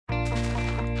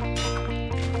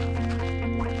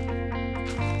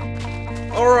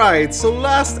Alright, so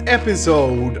last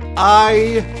episode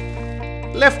I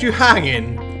left you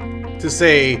hanging to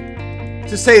say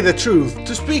the truth,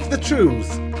 to speak the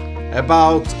truth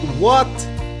about what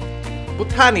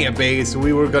Botania base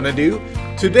we were gonna do.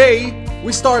 Today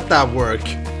we start that work.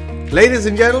 Ladies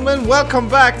and gentlemen, welcome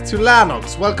back to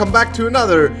Lanox. Welcome back to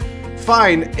another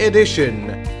fine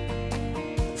edition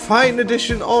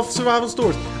of Survival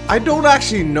Stories. I don't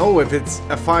actually know if it's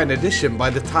a fine edition by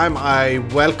the time I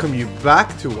welcome you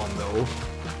back to one though.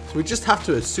 So we just have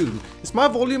to assume. Is my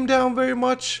volume down very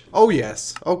much? Oh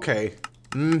yes, okay.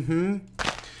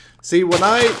 See when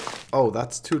I... Oh,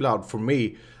 that's too loud for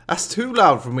me. That's too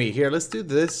loud for me. Here, let's do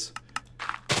this.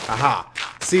 Aha.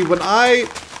 See, when I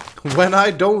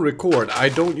don't record, I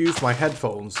don't use my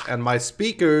headphones. And my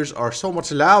speakers are so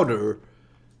much louder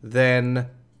than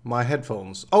my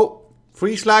headphones. Oh,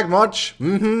 freeze lag much?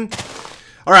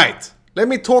 Alright, let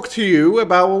me talk to you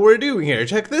about what we're doing here.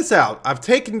 Check this out. I've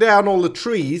taken down all the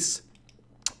trees.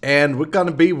 And we're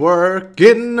gonna be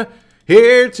working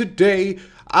here today.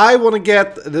 I want to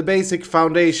get the basic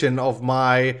foundation of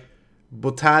my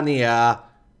Botania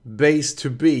base to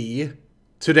be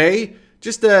today.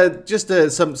 Just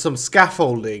some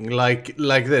scaffolding like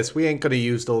this. We ain't gonna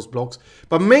use those blocks.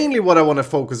 But mainly what I want to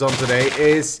focus on today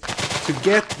is to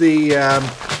get the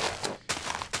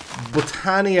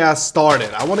Botania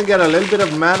started. I want to get a little bit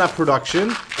of mana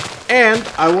production, and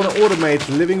I want to automate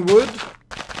living wood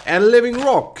and living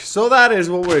rock. So that is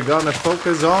what we're gonna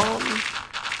focus on.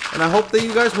 And I hope that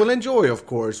you guys will enjoy, of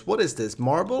course. What is this?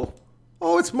 Marble?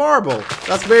 Oh, it's marble.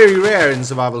 That's very rare in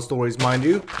survival stories, mind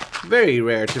you. Very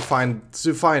rare to find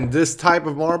this type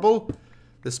of marble.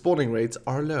 The spawning rates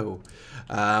are low.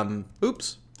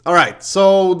 Oops. Alright,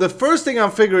 so the first thing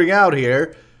I'm figuring out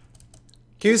here...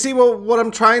 Can you see what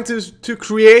I'm trying to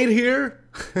create here?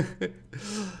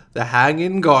 The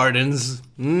hanging gardens.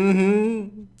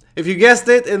 If you guessed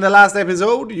it in the last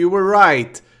episode, you were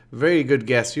right. Very good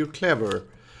guess. You're clever.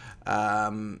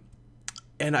 And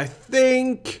I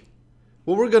think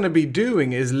what we're going to be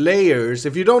doing is layers.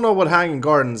 If you don't know what hanging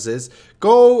gardens is,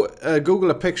 go Google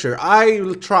a picture. I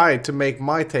will try to make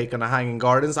my take on the hanging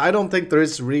gardens. I don't think there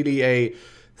is really a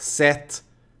set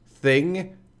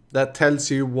thing that tells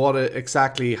you what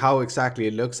how exactly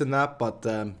it looks in that. But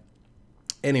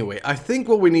anyway, I think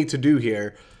what we need to do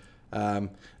here,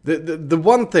 the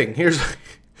one thing, here's...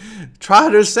 Try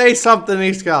to say something,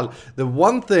 Iskall. The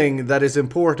one thing that is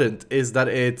important is that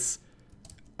it's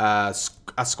a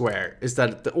square. Is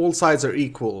that all sides are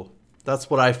equal. That's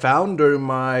what I found during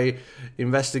my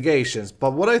investigations.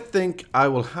 But what I think I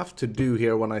will have to do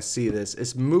here when I see this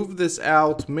is move this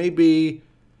out maybe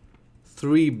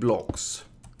 3 blocks.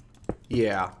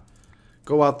 Yeah.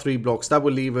 Go out 3 blocks. That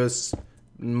will leave us...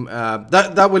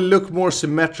 that will look more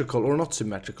symmetrical, or not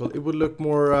symmetrical. It would look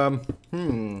more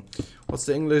what's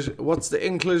the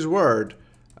English word?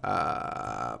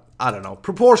 I don't know.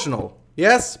 Proportional.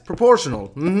 Yes,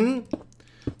 proportional.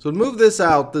 So move this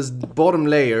out, this bottom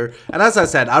layer, and as I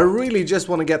said, I really just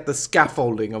want to get the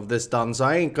scaffolding of this done. So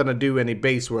I ain't gonna do any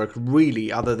base work really,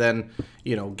 other than,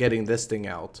 you know, getting this thing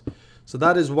out. So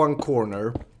that is one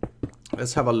corner.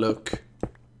 Let's have a look.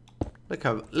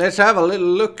 Let's have a little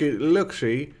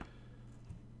look-see.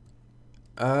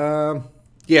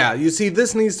 Yeah, you see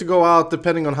this needs to go out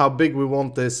depending on how big we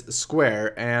want this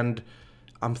square. And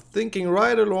I'm thinking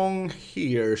right along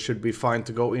here should be fine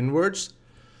to go inwards.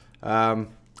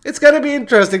 It's gonna be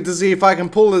interesting to see if I can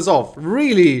pull this off.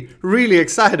 Really, really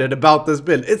excited about this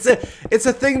build. It's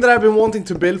a thing that I've been wanting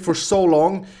to build for so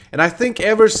long. And I think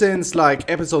ever since like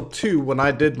episode 2 when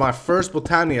I did my first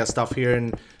Botania stuff here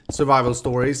in Survival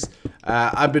Stories,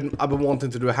 I've been wanting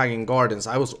to do hanging gardens.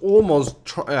 I was almost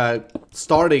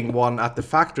starting one at the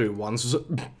factory once.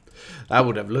 That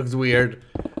would have looked weird.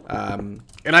 And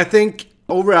I think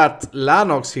over at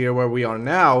Lanox here where we are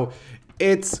now,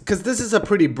 it's because this is a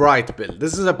pretty bright build.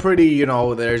 This is a pretty, you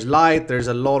know, there's light, there's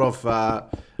a lot of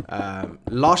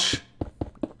lush,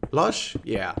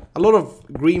 yeah, a lot of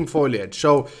green foliage.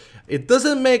 So it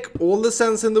doesn't make all the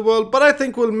sense in the world, but I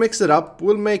think we'll mix it up.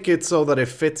 We'll make it so that it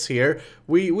fits here.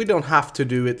 We don't have to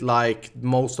do it like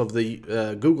most of the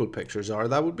Google pictures are.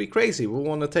 That would be crazy. We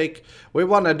want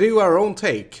to do our own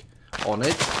take on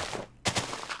it.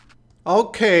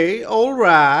 Okay,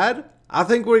 alright. I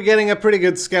think we're getting a pretty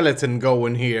good skeleton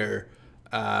going here.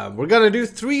 We're gonna do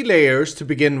 3 layers to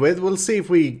begin with. We'll see if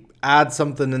we add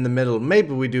something in the middle.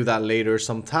 Maybe we do that later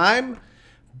sometime.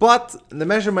 But the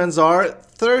measurements are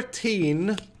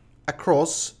 13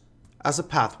 across as a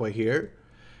pathway here.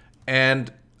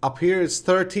 And up here it's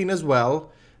 13 as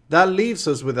well. That leaves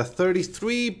us with a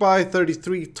 33 by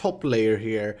 33 top layer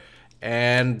here.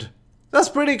 And that's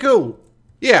pretty cool.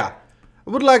 yeah, I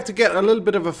would like to get a little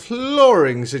bit of a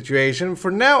flooring situation.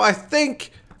 For now, I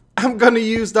think I'm gonna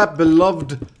use that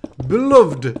beloved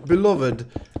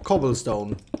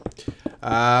cobblestone.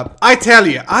 I tell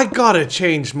you, I gotta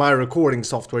change my recording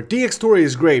software. DxTory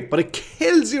is great, but it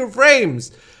kills your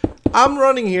frames. I'm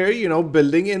running here, you know,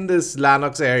 building in this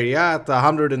Linux area at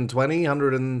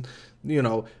 120,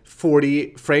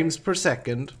 40 frames per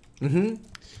second.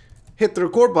 Hit the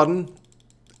record button,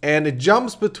 and it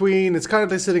jumps between, it's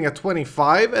currently sitting at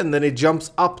 25, and then it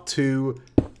jumps up to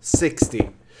 60.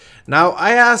 Now,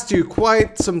 I asked you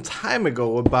quite some time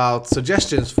ago about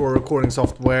suggestions for recording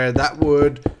software that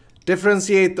would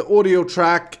differentiate the audio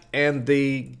track and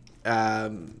the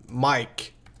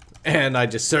mic. And I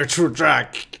just searched for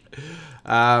track.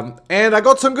 And I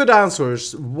got some good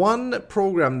answers. One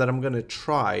program that I'm gonna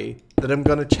try, that I'm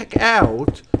gonna check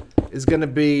out, is gonna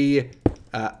be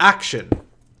Action.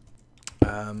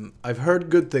 I've heard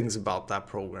good things about that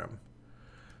program.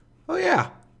 Oh yeah,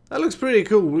 that looks pretty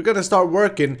cool. We're gonna start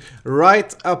working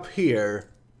right up here.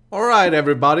 Alright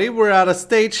everybody, we're at a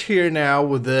stage here now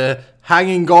with the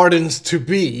Hanging Gardens to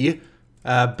Be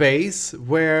base,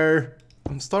 where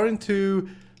I'm starting to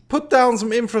put down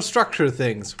some infrastructure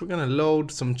things. We're gonna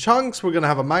load some chunks, we're gonna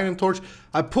have a magnum torch.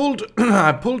 I pulled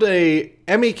a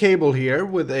ME cable here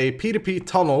with a P2P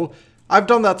tunnel. I've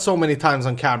done that so many times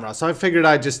on camera, so I figured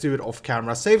I'd just do it off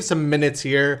camera. Save some minutes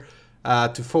here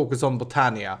to focus on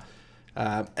Botania.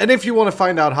 And if you want to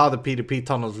find out how the P2P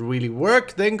tunnels really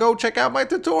work, then go check out my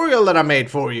tutorial that I made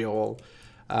for you all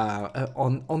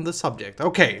on the subject.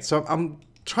 Okay, so I'm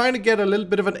trying to get a little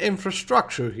bit of an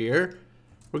infrastructure here.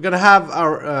 We're gonna have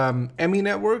our ME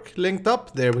network linked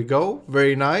up. There we go.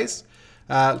 Very nice.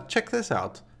 Check this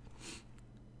out.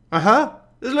 It's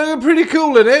looking pretty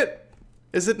cool, isn't it?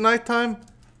 Is it nighttime?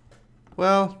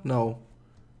 Well, no.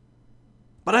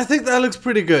 But I think that looks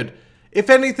pretty good. If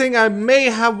anything, I may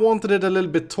have wanted it a little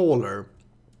bit taller.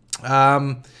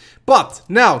 But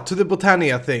now to the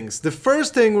Botania things. The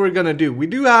first thing we're gonna do, we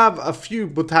do have a few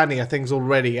Botania things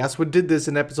already, as we did this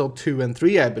in episode 2 and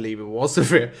 3, I believe it was,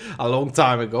 a long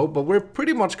time ago. But we're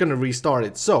pretty much gonna restart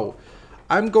it. So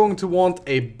I'm going to want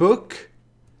a book.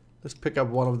 Let's pick up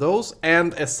one of those,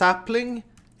 and a sapling.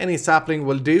 Any sapling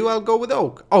will do. I'll go with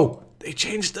oak. Oh, they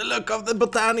changed the look of the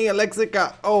Botania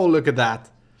Lexica. Oh, look at that.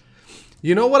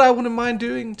 You know what I wouldn't mind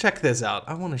doing? Check this out.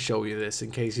 I want to show you this in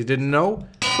case you didn't know.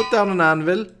 Put down an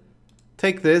anvil.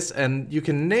 Take this, and you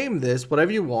can name this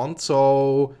whatever you want.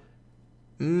 So,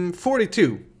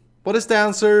 42. What is the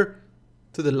answer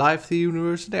to the life, the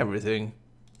universe, and everything?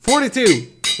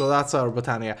 42. So that's our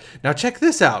Botania. Now check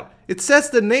this out. It says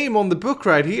the name on the book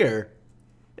right here.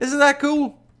 Isn't that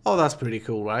cool? Oh, that's pretty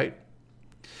cool, right?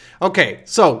 Okay,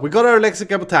 so we got our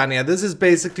Lexica Botania. This is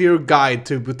basically your guide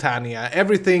to Botania.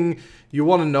 Everything you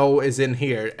want to know is in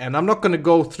here, and I'm not going to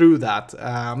go through that.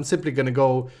 I'm simply going to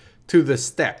go to the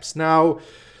steps. Now,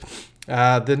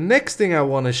 the next thing I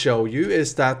want to show you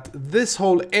is that this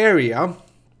whole area,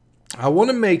 I want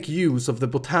to make use of the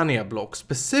Botania block,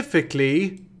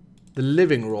 specifically the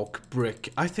living rock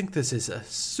brick. I think this is a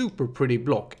super pretty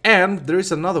block, and there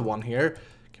is another one here.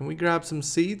 Can we grab some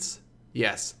seeds?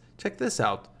 Yes. Check this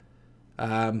out.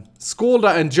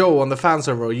 Skolda and Joe on the fan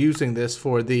server are using this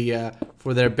for the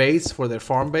for their base, for their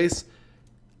farm base.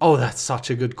 Oh, that's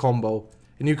such a good combo.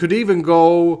 And you could even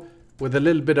go with a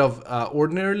little bit of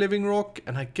ordinary living rock.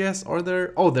 And I guess, are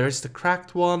there... Oh, there's the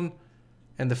cracked one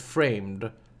and the framed.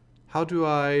 How do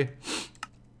I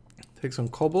take some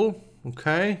cobble?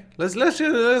 Okay. Let's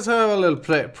have a little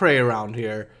play around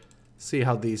here. See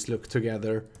how these look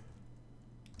together.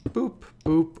 Boop,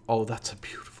 boop. Oh, that's a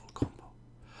beautiful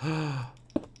combo.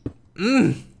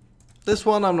 This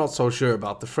one I'm not so sure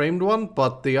about. The framed one,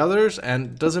 but the others,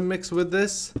 and does it mix with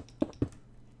this?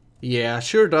 Yeah,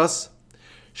 sure does.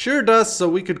 Sure does, so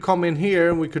we could come in here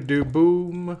and we could do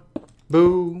boom,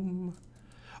 boom.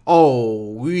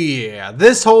 Oh, yeah.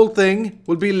 This whole thing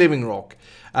will be living rock.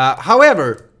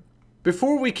 However,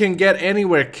 before we can get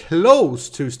anywhere close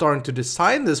to starting to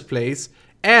design this place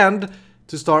and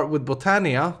to start with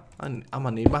Botania, I'm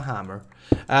gonna need my hammer.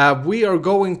 We are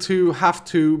going to have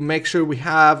to make sure we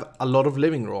have a lot of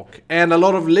living rock and a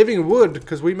lot of living wood,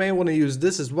 because we may want to use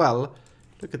this as well.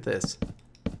 Look at this.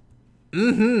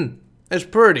 It's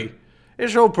pretty.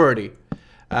 It's so pretty.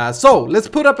 So let's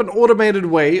put up an automated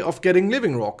way of getting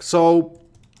living rock. So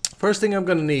first thing I'm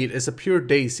gonna need is a pure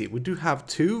daisy. We do have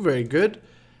two, very good.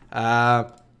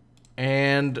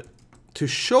 And to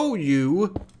show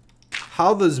you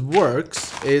how this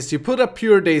works is you put a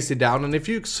pure daisy down, and if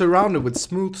you surround it with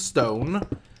smooth stone,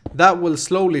 that will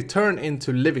slowly turn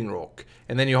into living rock,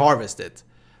 and then you harvest it.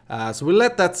 So we'll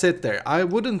let that sit there. I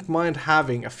wouldn't mind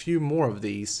having a few more of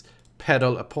these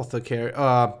petal apothecary,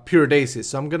 pure daisies.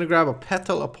 So I'm gonna grab a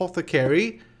petal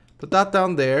apothecary, put that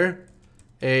down there.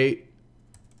 A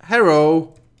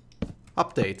hero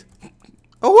update.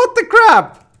 Oh, what the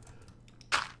crap!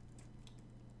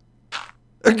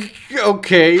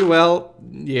 Okay, well,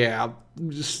 yeah,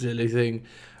 silly thing.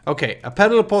 Okay, a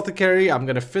petal apothecary. I'm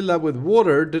gonna fill that with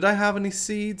water. Did I have any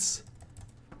seeds?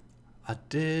 I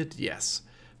did, yes.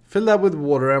 Fill that with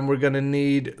water, and we're gonna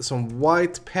need some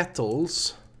white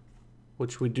petals,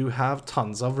 which we do have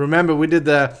tons of. Remember, we did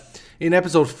in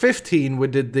episode 15, we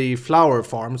did the flower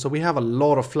farm, so we have a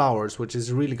lot of flowers, which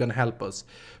is really gonna help us.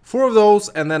 4 of those,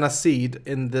 and then a seed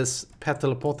in this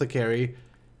petal apothecary,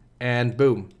 and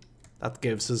boom. That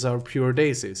gives us our pure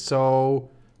daisies. So,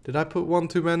 did I put one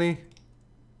too many?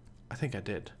 I think I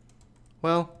did.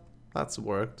 Well, that's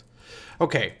worked.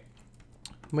 Okay,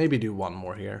 maybe do one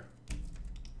more here.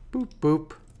 Boop,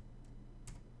 boop.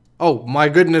 Oh my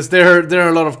goodness, there are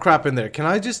a lot of crap in there. Can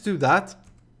I just do that?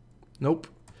 Nope.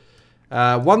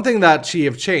 One thing that she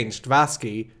have changed,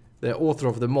 Vasky, the author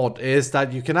of the mod, is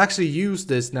that you can actually use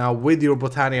this now with your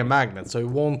Botania magnet, so it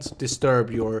won't disturb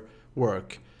your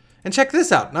work. And check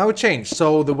this out, now it changed.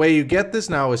 So the way you get this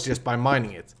now is just by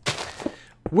mining it.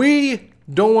 We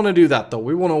don't want to do that though,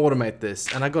 we want to automate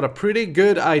this. And I got a pretty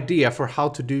good idea for how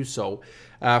to do so.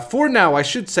 For now, I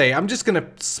should say, I'm just gonna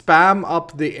spam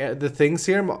up the things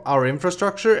here, our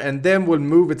infrastructure, and then we'll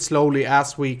move it slowly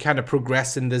as we kind of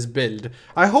progress in this build.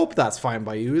 I hope that's fine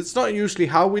by you. It's not usually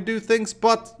how we do things,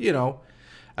 but, you know.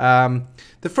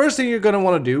 The first thing you're gonna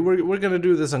want to do, we're gonna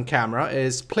do this on camera,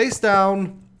 is place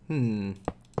down...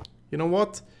 You know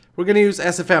what? We're gonna use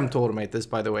SFM to automate this,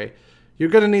 by the way. You're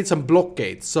gonna need some block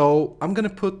gates, so I'm gonna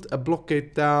put a block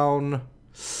gate down...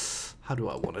 How do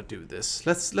I want to do this?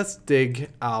 Let's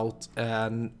dig out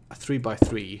a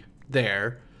 3x3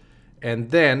 there, and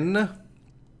then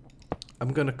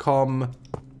I'm gonna come.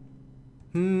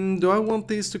 Do I want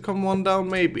these to come one down?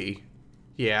 Maybe.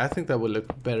 Yeah, I think that would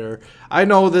look better. I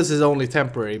know this is only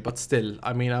temporary, but still,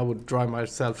 I mean, I would drive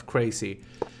myself crazy.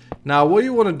 Now, what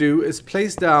you want to do is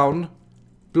place down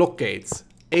block gates,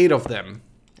 8 of them,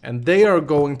 and they are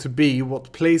going to be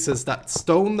what places that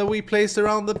stone that we placed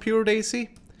around the pure daisy.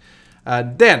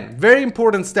 Then, very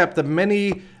important step that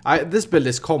many, this build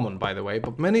is common by the way,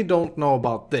 but many don't know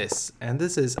about this, and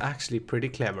this is actually pretty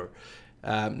clever.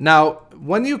 Now,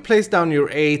 when you place down your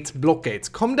 8 block gates,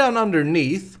 come down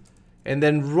underneath, and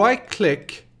then right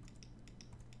click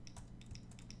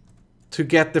to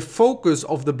get the focus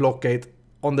of the block gate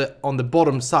on the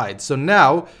bottom side. So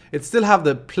now, it still have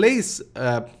the place,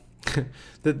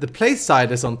 the place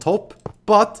side is on top,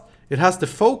 but it has the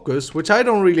focus, which I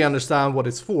don't really understand what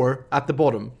it's for, at the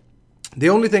bottom. The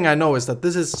only thing I know is that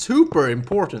this is super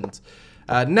important.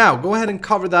 Now, go ahead and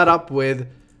cover that up with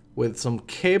some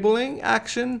cabling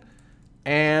action.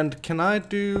 And can I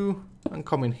do... I'm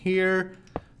coming here,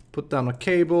 put down a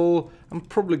cable. I'm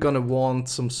probably gonna want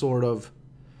some sort of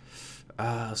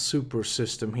super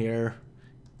system here.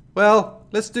 Well,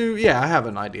 let's do... Yeah, I have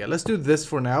an idea. Let's do this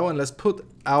for now, and let's put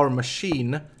our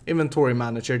machine inventory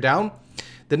manager down.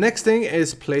 The next thing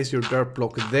is place your dirt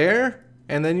block there,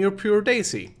 and then your pure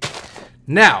daisy.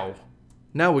 Now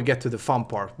we get to the fun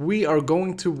part. We are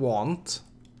going to want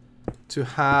to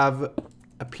have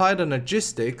applied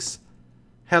logistics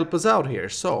help us out here.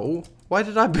 So, why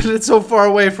did I build it so far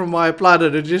away from my applied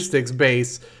logistics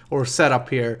base or setup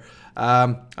here?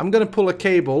 I'm gonna pull a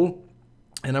cable,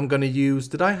 and I'm gonna use...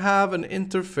 Did I have an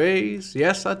interface?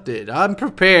 Yes, I did. I'm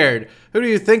prepared. Who do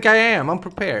you think I am? I'm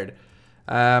prepared.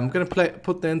 I'm gonna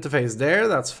put the interface there,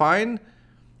 that's fine.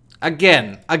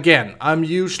 Again, I'm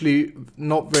usually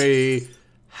not very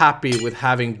happy with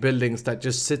having buildings that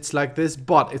just sits like this,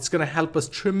 but it's gonna help us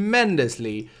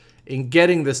tremendously in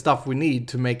getting the stuff we need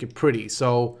to make it pretty.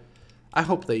 So I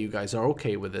hope that you guys are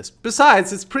okay with this.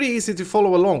 Besides, it's pretty easy to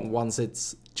follow along once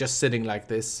it's just sitting like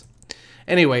this.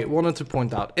 Anyway, wanted to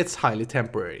point out, it's highly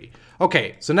temporary.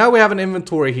 Okay, so now we have an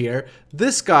inventory here.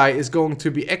 This guy is going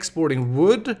to be exporting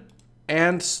wood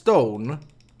and stone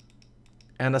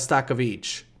and a stack of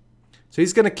each. So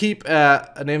he's gonna keep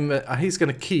he's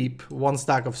gonna keep 1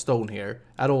 stack of stone here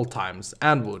at all times,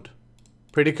 and wood.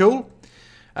 Pretty cool.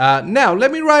 Now let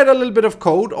me write a little bit of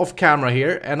code off camera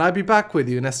here, and I'll be back with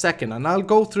you in a second, and I'll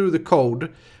go through the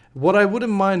code. What I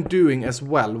wouldn't mind doing as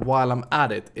well while I'm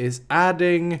at it is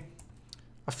adding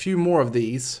a few more of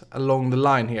these along the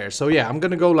line here. So yeah, I'm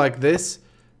gonna go like this,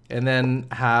 and then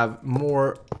have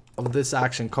more of this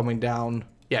action coming down.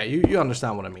 Yeah, you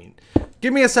understand what I mean.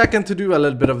 Give me a second to do a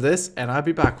little bit of this, and I'll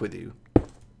be back with you.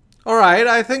 Alright,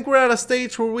 I think we're at a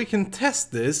stage where we can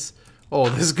test this Oh,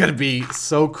 this is gonna be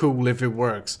so cool if it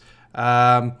works.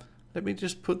 Let me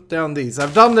just put down these.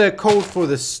 I've done the code for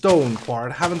the stone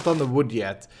part. Haven't done the wood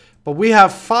yet. But we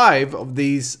have 5 of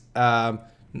these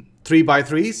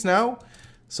 3x3s now.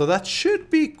 So that should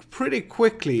be pretty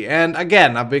quickly. And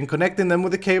again, I've been connecting them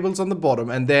with the cables on the bottom.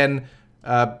 And then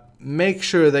make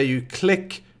sure that you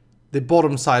click the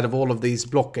bottom side of all of these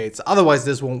block gates. Otherwise,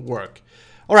 this won't work.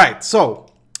 Alright, so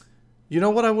you know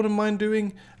what I wouldn't mind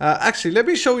doing? Actually, let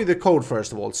me show you the code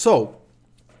first of all. So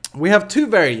we have 2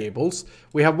 variables.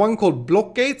 We have one called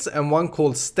block gates and one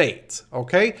called state.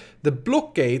 Okay, the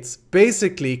block gates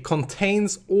basically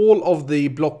contains all of the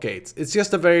block gates. It's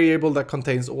just a variable that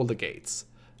contains all the gates.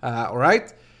 All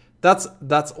right, that's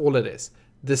all it is.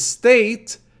 The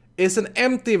state is an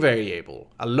empty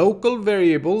variable, a local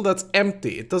variable that's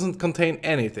empty. It doesn't contain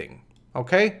anything.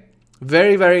 Okay,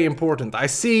 very, very important.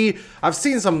 I've seen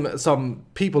some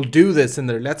people do this in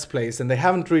their Let's Plays, and they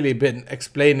haven't really been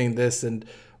explaining this and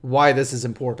why this is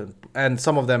important, and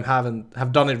some of them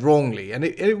have done it wrongly, and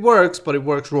it works, but it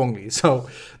works wrongly. So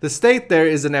the state there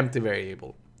is an empty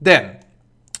variable. Then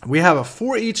we have a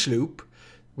for each loop,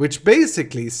 which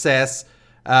basically says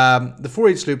the for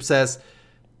each loop says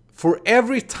for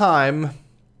every time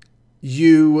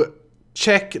you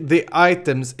check the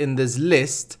items in this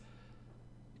list,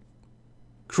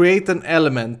 create an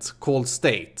element called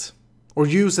state, or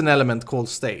use an element called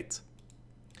state.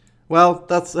 Well,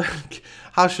 that's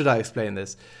how should I explain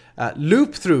this?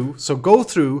 Loop through, so go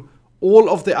through all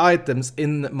of the items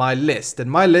in my list, and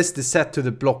my list is set to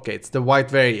the block gates, the white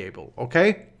variable,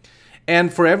 okay?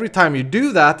 And for every time you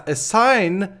do that,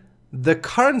 assign the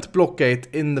current block gate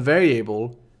in the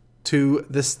variable to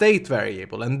the state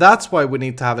variable, and that's why we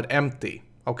need to have it empty,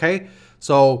 okay?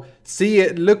 So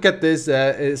look at this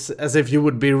as if you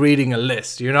would be reading a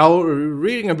list, you know,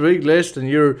 reading a big list, and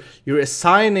you're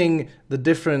assigning the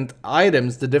different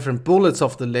items, the different bullets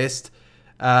of the list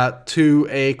to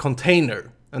a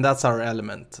container, and that's our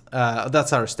element,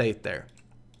 that's our state there.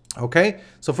 Okay,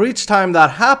 so for each time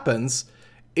that happens,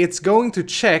 it's going to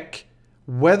check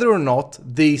whether or not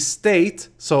the state,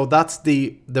 so that's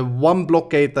the one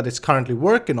block gate that it's currently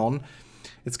working on.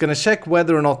 It's going to check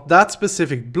whether or not that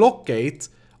specific block gate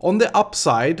on the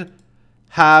upside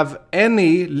have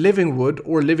any living wood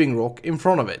or living rock in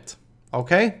front of it.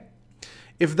 Okay?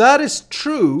 If that is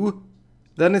true,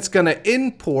 then it's going to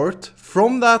import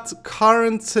from that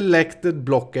current selected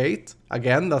block gate.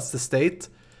 Again, that's the state.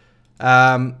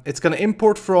 It's going to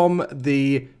import from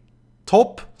the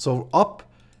top, so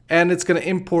up, and it's going to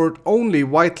import only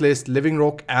whitelist, living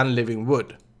rock, and living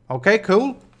wood. Okay,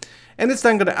 cool. And it's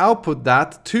then going to output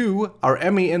that to our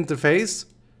ME interface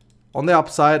on the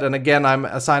upside. And again, I'm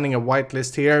assigning a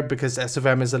whitelist here because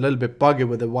SFM is a little bit buggy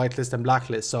with the whitelist and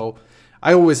blacklist. So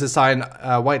I always assign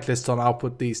whitelists on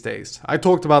output these days. I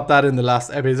talked about that in the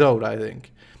last episode, I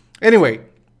think. Anyway,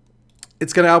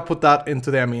 it's going to output that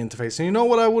into the ME interface. And you know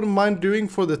what I wouldn't mind doing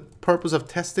for the purpose of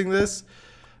testing this?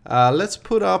 Let's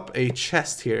put up a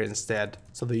chest here instead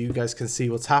so that you guys can see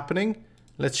what's happening.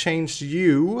 Let's change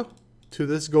you to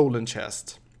this golden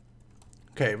chest.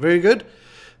 Okay, very good.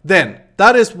 Then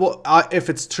that is what if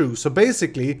it's true. So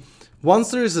basically,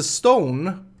 once there is a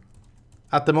stone,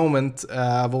 at the moment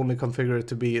I've only configured it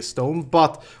to be a stone,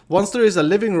 but once there is a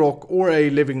living rock or a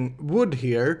living wood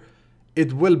here,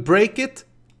 it will break it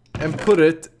and put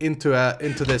it into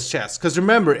this chest. Because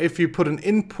remember, if you put an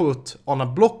input on a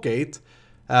block gate,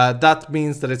 that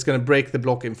means that it's going to break the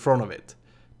block in front of it.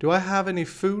 Do I have any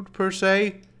food per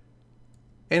se?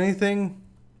 Anything?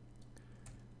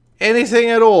 Anything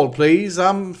at all, please?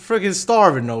 I'm freaking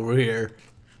starving over here.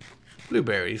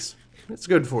 Blueberries. It's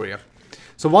good for you.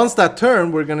 So once that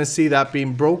turn, we're gonna see that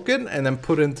being broken and then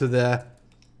put into the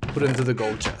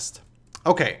gold chest.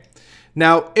 Okay.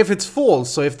 Now, if it's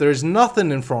false, so if there's nothing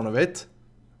in front of it,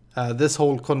 this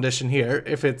whole condition here,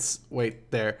 if it's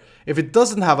if it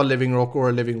doesn't have a living rock or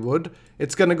a living wood,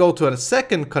 it's gonna go to a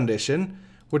second condition,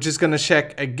 which is going to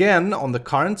check again on the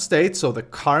current state, so the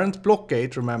current block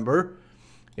gate, remember.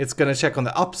 It's going to check on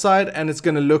the upside, and it's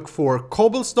going to look for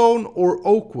cobblestone or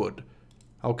oak wood.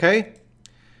 Okay?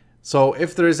 So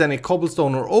if there is any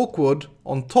cobblestone or oak wood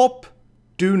on top,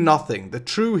 do nothing. The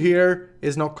true here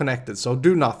is not connected, so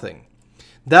do nothing.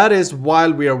 That is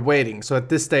while we are waiting. So at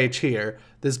this stage here,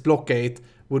 this block gate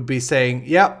would be saying,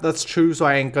 yeah, that's true, so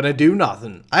I ain't going to do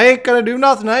nothing. I ain't going to do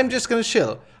nothing, I'm just going to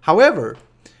chill. However,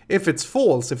 if it's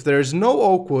false, if there is no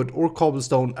oak wood or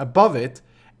cobblestone above it,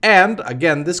 and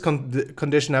again, this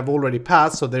condition I've already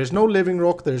passed, so there's no living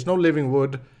rock, there's no living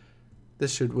wood.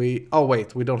 This should we... Oh,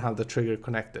 wait, we don't have the trigger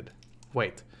connected.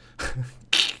 Wait.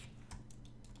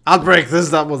 I'll break this,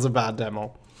 that was a bad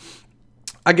demo.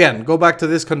 Again, go back to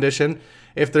this condition.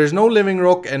 If there's no living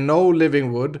rock and no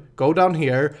living wood, go down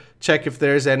here, check if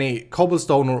there's any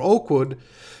cobblestone or oak wood.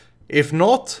 If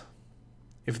not,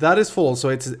 if that is full, so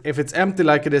if it's empty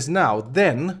like it is now,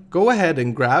 then go ahead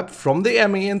and grab from the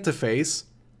ME interface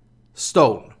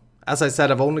stone. As I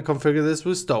said, I've only configured this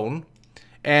with stone.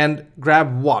 And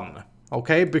grab 1,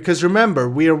 okay? Because remember,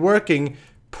 we are working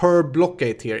per block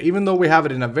gate here. Even though we have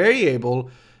it in a variable,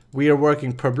 we are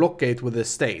working per block gate with the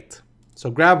state.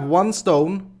 So grab 1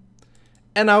 stone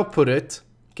and output it.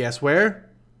 Guess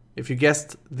where? If you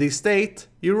guessed the state,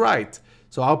 you're right.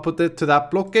 So output it to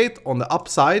that block gate on the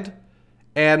upside.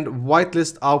 And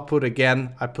whitelist output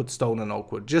again, I put stone and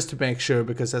oak wood just to make sure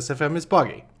because SFM is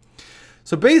buggy.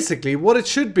 So basically what it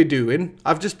should be doing,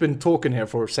 I've just been talking here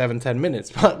for 7-10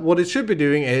 minutes, but what it should be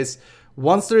doing is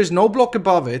once there is no block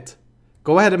above it,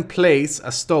 go ahead and place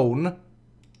a stone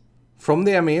from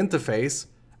the ME interface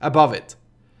above it.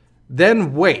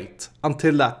 Then wait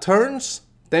until that turns,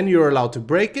 then you're allowed to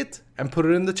break it and put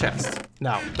it in the chest.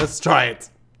 Now, let's try it.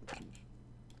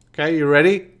 Okay, you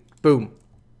ready? Boom.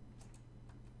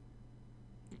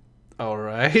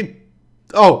 Alright.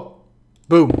 Oh,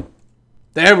 boom.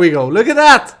 There we go. Look at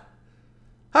that.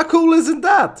 How cool isn't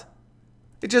that?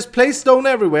 It just placed stone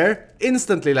everywhere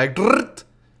instantly, like drrrt.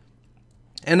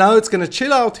 And now it's gonna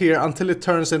chill out here until it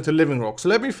turns into living rock. So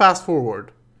let me fast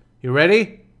forward. You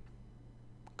ready?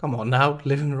 Come on now,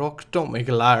 living rock. Don't make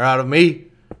a liar out of me.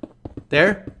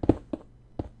 There.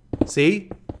 See?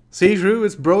 See through?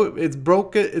 It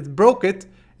broke it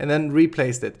and then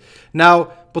replaced it.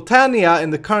 Now, Botania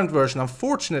in the current version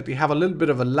unfortunately have a little bit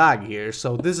of a lag here,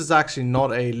 so this is actually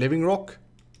not a living rock.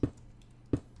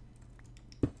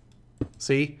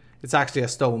 See? It's actually a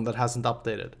stone that hasn't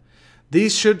updated.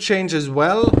 These should change as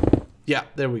well. Yeah,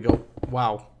 there we go.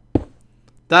 Wow.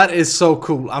 That is so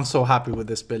cool. I'm so happy with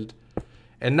this build.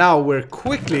 And now we're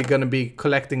quickly gonna be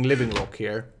collecting living rock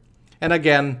here. And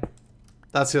again,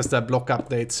 that's just a block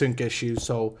update sync issue,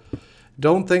 so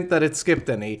don't think that it skipped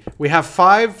any. We have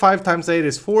 5 times 8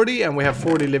 is 40, and we have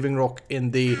 40 living rock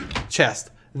in the chest.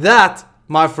 That,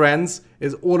 my friends,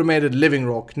 is automated living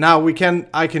rock. Now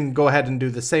I can go ahead and do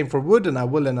the same for wood, and I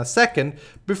will in a second.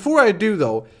 Before I do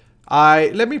though,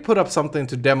 let me put up something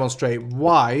to demonstrate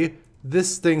why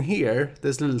this thing here,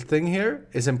 this little thing here,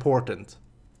 is important.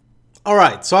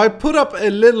 Alright, so I put up a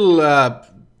little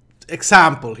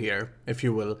example here, if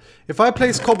you will. If I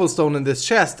place cobblestone in this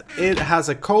chest, it has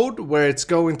a code where it's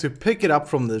going to pick it up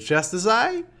from the chest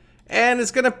design, and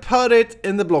it's gonna put it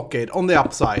in the block gate on the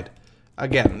upside.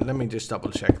 Again, let me just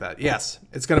double check that. Yes,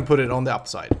 it's gonna put it on the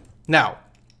upside. Now,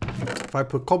 if I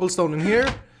put cobblestone in here,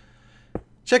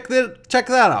 check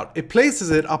that out. It places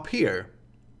it up here.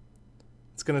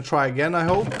 It's gonna try again, I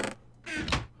hope.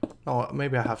 Oh,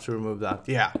 maybe I have to remove that.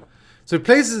 Yeah. So it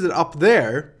places it up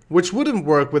there, which wouldn't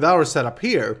work with our setup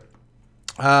here.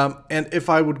 And if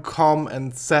I would come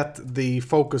and set the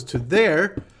focus to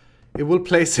there, it will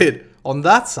place it on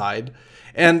that side.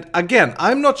 And again,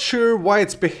 I'm not sure why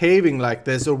it's behaving like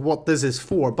this or what this is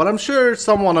for, but I'm sure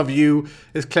someone of you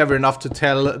is clever enough to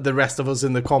tell the rest of us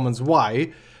in the comments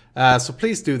why. So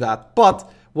please do that. But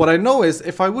what I know is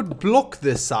if I would block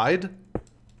this side,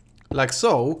 like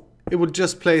so, it would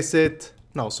just place it...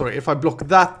 No, sorry, if I block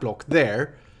that block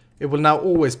there, it will now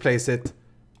always place it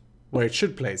where it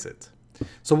should place it.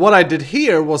 So what I did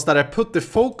here was that I put the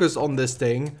focus on this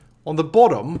thing on the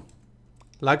bottom,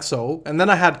 like so, and then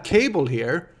I had cable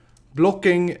here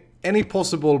blocking any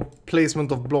possible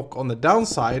placement of block on the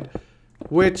downside,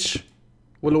 which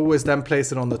will always then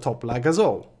place it on the top like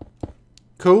so.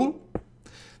 Cool?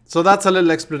 So that's a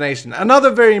little explanation. Another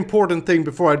very important thing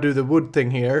before I do the wood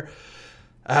thing here,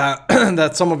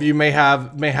 that some of you may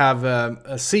have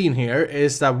seen here,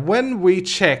 is that when we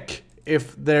check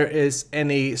if there is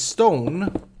any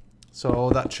stone, so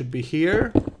that should be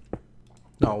here.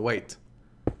 No, wait.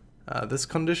 This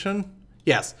condition?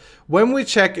 Yes. When we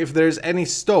check if there's any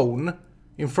stone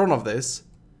in front of this,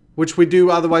 which we do,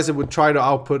 otherwise it would try to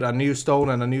output a new stone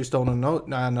and a new stone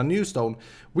and a new stone.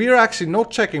 We are actually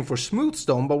not checking for smooth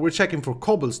stone, but we're checking for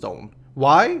cobblestone.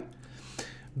 Why?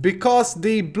 Because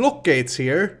the block gates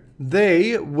here,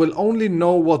 they will only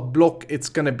know what block it's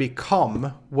gonna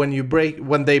become when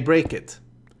they break it.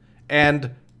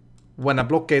 And when a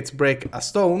block gates break a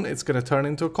stone, it's gonna turn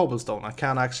into a cobblestone. I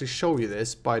can't actually show you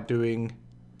this by doing...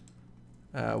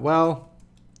 well,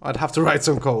 I'd have to write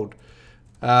some code.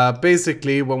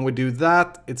 Basically, when we do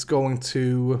that, it's going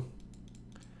to...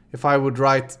 If I would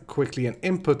write quickly an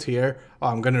input here... Oh,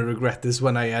 I'm gonna regret this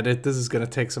when I edit. This is gonna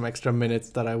take some extra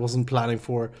minutes that I wasn't planning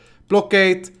for.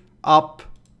 Blockgate, up,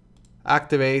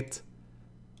 activate,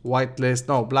 whitelist,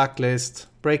 no, blacklist,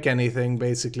 break anything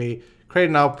basically. Create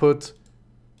an output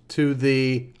to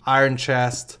the iron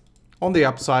chest. On the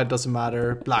upside, doesn't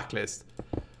matter, blacklist.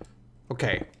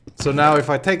 Okay, so now if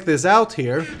I take this out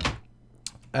here,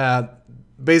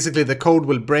 basically the code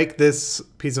will break this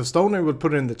piece of stone and will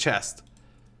put it in the chest.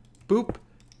 Boop.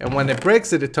 And when it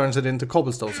breaks it, it turns it into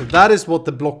cobblestone. So that is what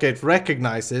the block gate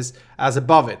recognizes as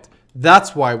above it.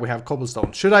 That's why we have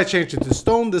cobblestone. Should I change it to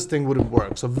stone, this thing wouldn't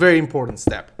work. So very important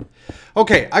step.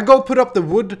 Okay, I go put up the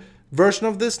wood version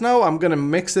of this now. I'm gonna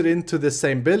mix it into the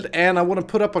same build. And I want to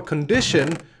put up a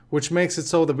condition which makes it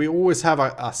so that we always have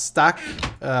a stack.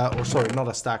 Or sorry, not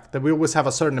a stack. That we always have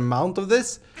a certain amount of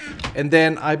this. And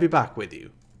then I'll be back with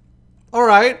you.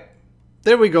 Alright,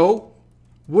 there we go.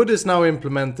 Wood is now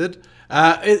implemented.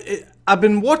 I've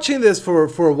been watching this for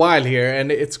a while here,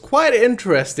 and it's quite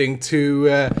interesting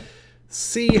to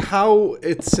see how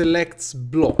it selects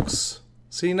blocks.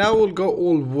 See, now we'll go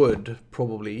all wood,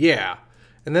 probably, yeah.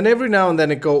 And then every now and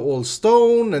then it go all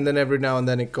stone, and then every now and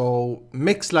then it go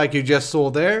mixed like you just saw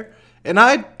there. And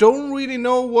I don't really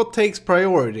know what takes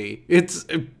priority. It's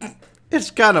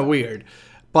kind of weird.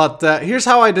 But here's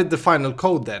how I did the final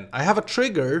code then. I have a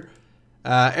trigger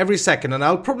every second, and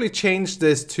I'll probably change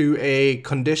this to a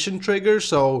condition trigger.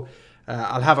 So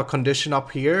I'll have a condition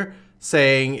up here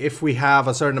saying if we have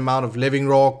a certain amount of living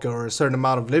rock or a certain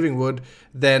amount of living wood,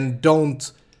 then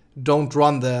don't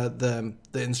run the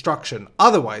instruction.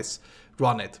 Otherwise,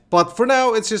 run it. But for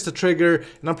now, it's just a trigger,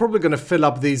 and I'm probably going to fill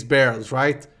up these barrels,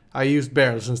 right? I used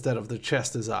barrels instead of the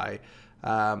chest as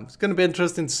it's going to be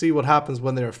interesting to see what happens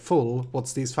when they're full. What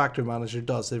this factory manager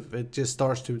does. If it just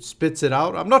starts to spits it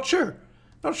out, I'm not sure.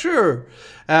 Not sure.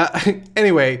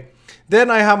 Anyway, then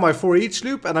I have my for each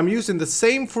loop, and I'm using the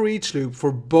same for each loop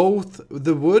for both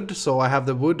the wood. So I have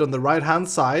the wood on the right hand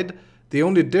side. The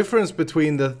only difference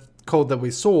between the code that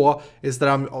we saw is that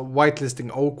I'm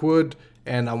whitelisting oak wood,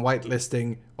 and I'm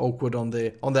whitelisting oak wood on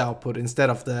the output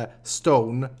instead of the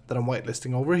stone that I'm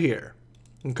whitelisting over here.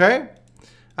 Okay?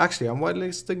 Actually, I'm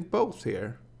whitelisting both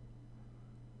here.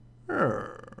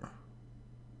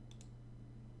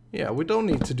 Yeah, we don't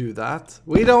need to do that.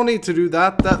 We don't need to do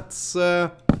that. That's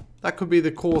that could be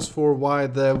the cause for why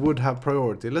the wood have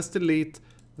priority. Let's delete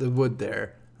the wood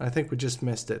there. I think we just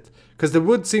missed it. Because the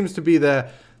wood seems to be the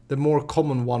more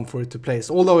common one for it to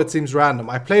place. Although it seems random.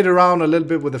 I played around a little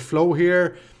bit with the flow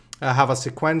here. Have a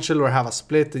sequential or have a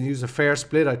split and use a fair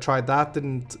split. I tried that.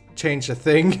 Didn't change a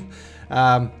thing.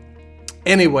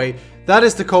 Anyway, that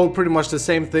is the code, pretty much the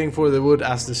same thing for the wood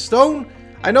as the stone.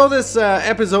 I know this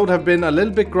episode have been a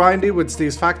little bit grindy with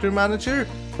Steve's Factory Manager,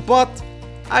 but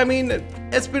I mean,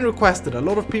 it's been requested. A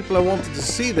lot of people have wanted to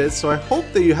see this, so I hope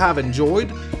that you have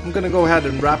enjoyed. I'm gonna go ahead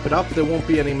and wrap it up. There won't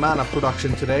be any mana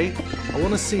production today. I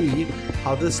want to see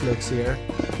how this looks here.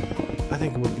 I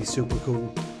think it would be super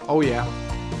cool. Oh yeah.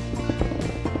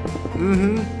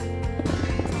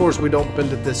 Of course we don't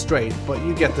build it this straight, but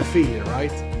you get the feeling,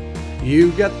 right?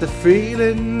 You get the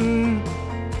feeling.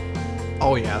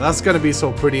 Oh yeah, that's gonna be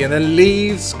so pretty. And then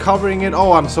leaves covering it.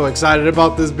 Oh, I'm so excited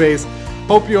about this base.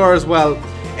 Hope you are as well.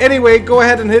 Anyway, go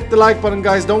ahead and hit the like button,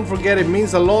 guys. Don't forget, it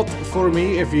means a lot for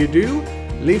me if you do.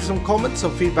 Leave some comments,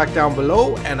 some feedback down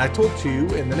below, and I talk to you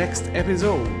in the next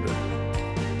episode.